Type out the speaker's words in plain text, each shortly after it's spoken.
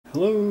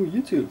Hello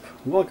YouTube!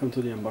 Welcome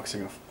to the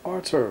unboxing of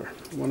Arthur,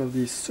 one of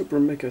these Super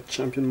Mecha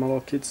Champion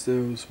model kits.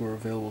 Those were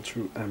available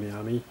through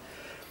Amiami.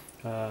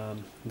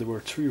 There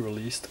were 3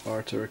 released: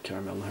 Arthur,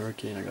 Caramel and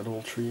Hurricane. I got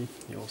all 3.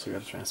 You also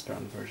got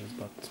transparent versions,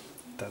 but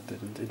that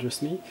didn't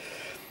interest me.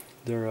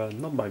 They're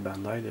not by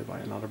Bandai, they're by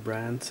another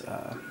brand,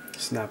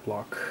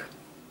 Snaplock,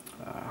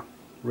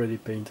 ready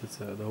painted,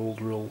 the whole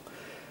drill,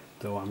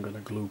 though I'm gonna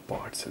glue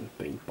parts and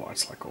paint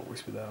parts like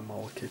always with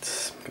model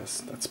kits,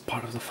 because that's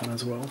part of the fun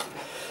as well.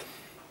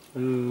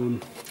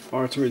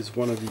 Arthur is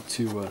one of the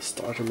 2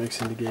 starter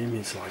mechs in the game.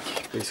 He's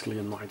like basically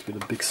a knight with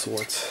a big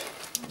sword,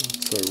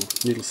 so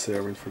needless to say I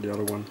went for the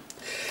other one.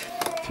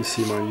 If you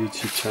see my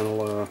YouTube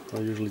channel, I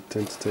usually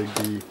tend to take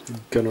the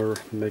gunner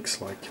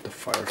mechs like the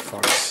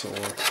Firefox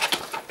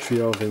or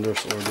Trio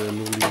Vendors or the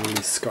newly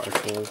released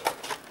Skyfall.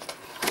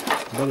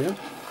 But yeah,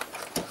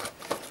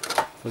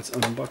 let's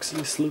unbox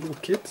this little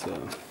kit.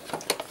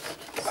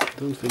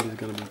 I don't think it's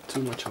going to be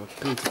too much of a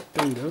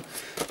pain though.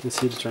 You can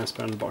see the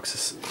transparent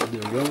boxes, the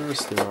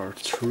runners, there are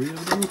 3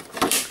 of them.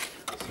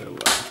 So,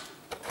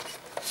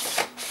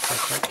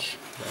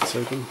 that's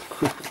open.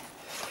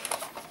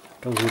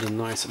 Comes with a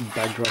nice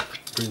backdrop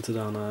printed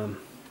on the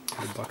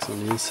box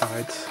on the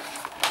inside.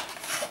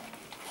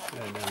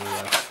 And then we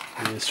have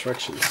the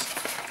instructions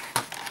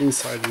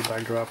inside the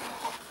backdrop,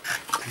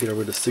 together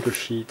with a sticker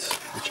sheet,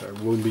 which I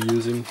won't be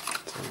using.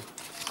 So,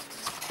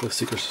 those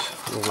stickers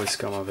always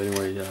come off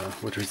anyway,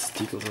 whether it's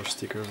decals or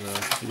stickers,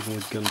 even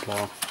with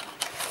Gunpla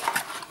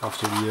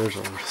after the years,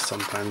 or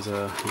sometimes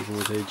even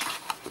with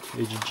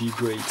AGG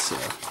grades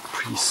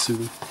pretty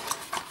soon.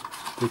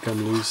 They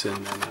come loose,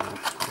 and then I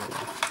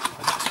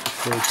just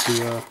prefer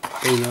to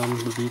paint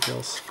on the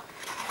details.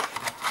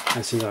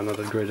 And since I'm not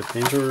that great a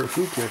painter,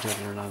 who cares that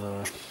they're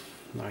not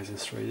nice and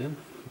straight in?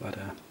 But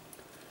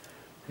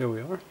here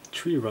we are,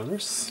 3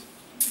 runners.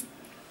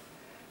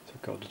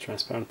 Got the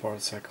transparent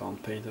parts, I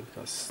can't paint it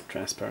because it's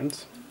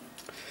transparent.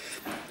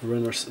 The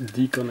runners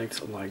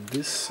deconnect like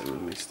this, and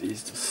it makes it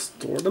easy to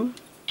store them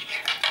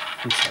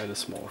inside a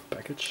smaller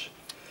package.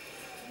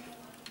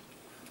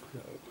 So,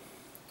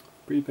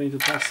 pre-painted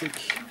plastic.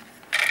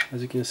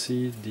 As you can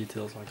see,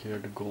 details like here,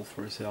 the gold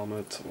for his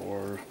helmet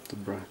or the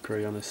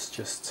crayon is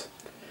just,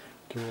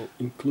 they're all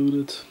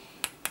included.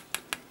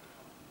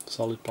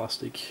 Solid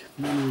plastic.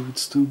 Maybe if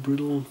it's too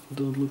brittle,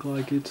 don't look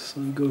like it.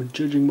 So go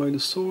judging by the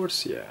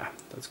source, yeah,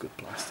 that's good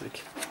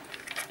plastic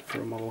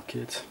for a model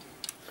kit.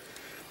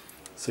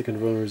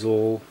 Second runner is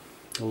all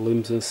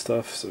limbs and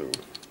stuff, so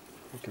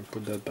we can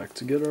put that back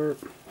together.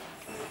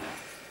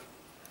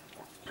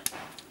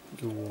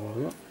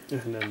 Voila.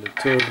 And then the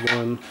third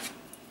one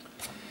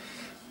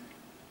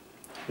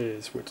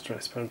is with the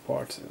transparent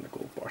parts and the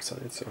gold parts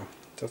on it, so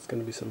that's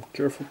going to be some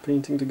careful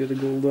painting to get the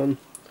gold done.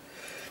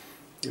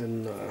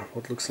 And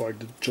what looks like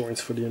the joints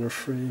for the inner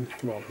frame,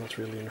 well, not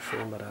really inner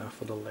frame, but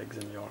for the legs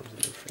and the arms and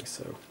everything.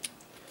 So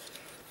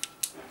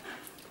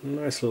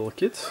nice little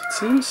kit, it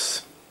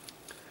seems.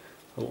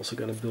 I'm also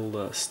gonna build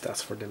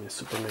stats for them in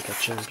Super Mecha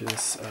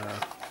Champions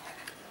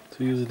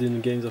to use it in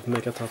the games of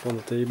Mecha Top on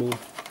the table,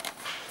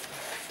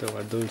 though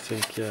I don't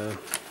think it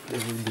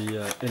will be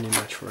any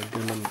match for a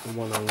Gundam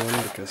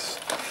one-on-one, because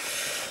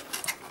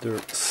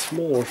they're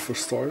smaller for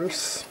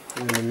starters.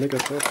 And the Mecha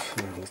Top,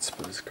 let's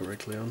put this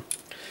correctly on.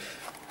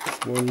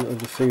 One of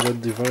the things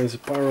that defines the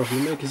power of the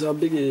mech is how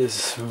big it is.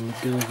 So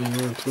it's gonna be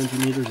around 20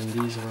 meters, and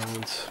these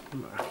around,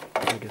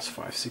 I guess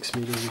 5-6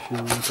 meters if you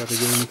look at the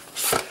game.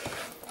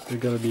 They're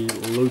gonna be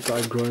low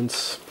type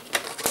grunts,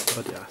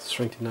 but yeah,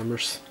 strength in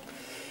numbers.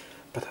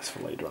 But that's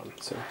for later on.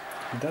 So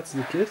that's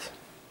the kit.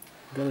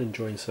 I'm gonna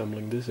enjoy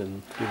assembling this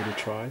and give it a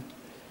try.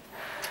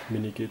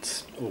 Mini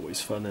kits,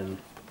 always fun, and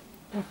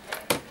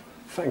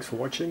thanks for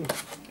watching.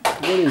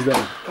 When it's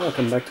done, I'll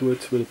come back to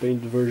it with a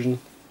painted version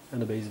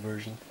and a base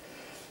version.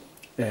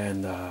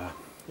 And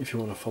if you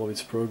want to follow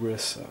its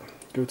progress,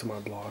 go to my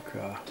blog.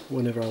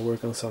 Whenever I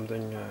work on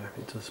something,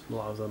 it just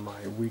allows on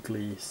my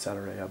weekly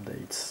Saturday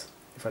updates.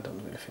 If I don't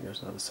do anything,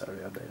 there's not a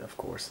Saturday update, of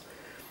course.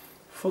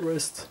 For the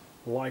rest,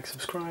 like,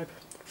 subscribe.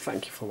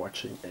 Thank you for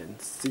watching,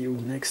 and see you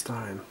next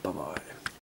time. Bye bye.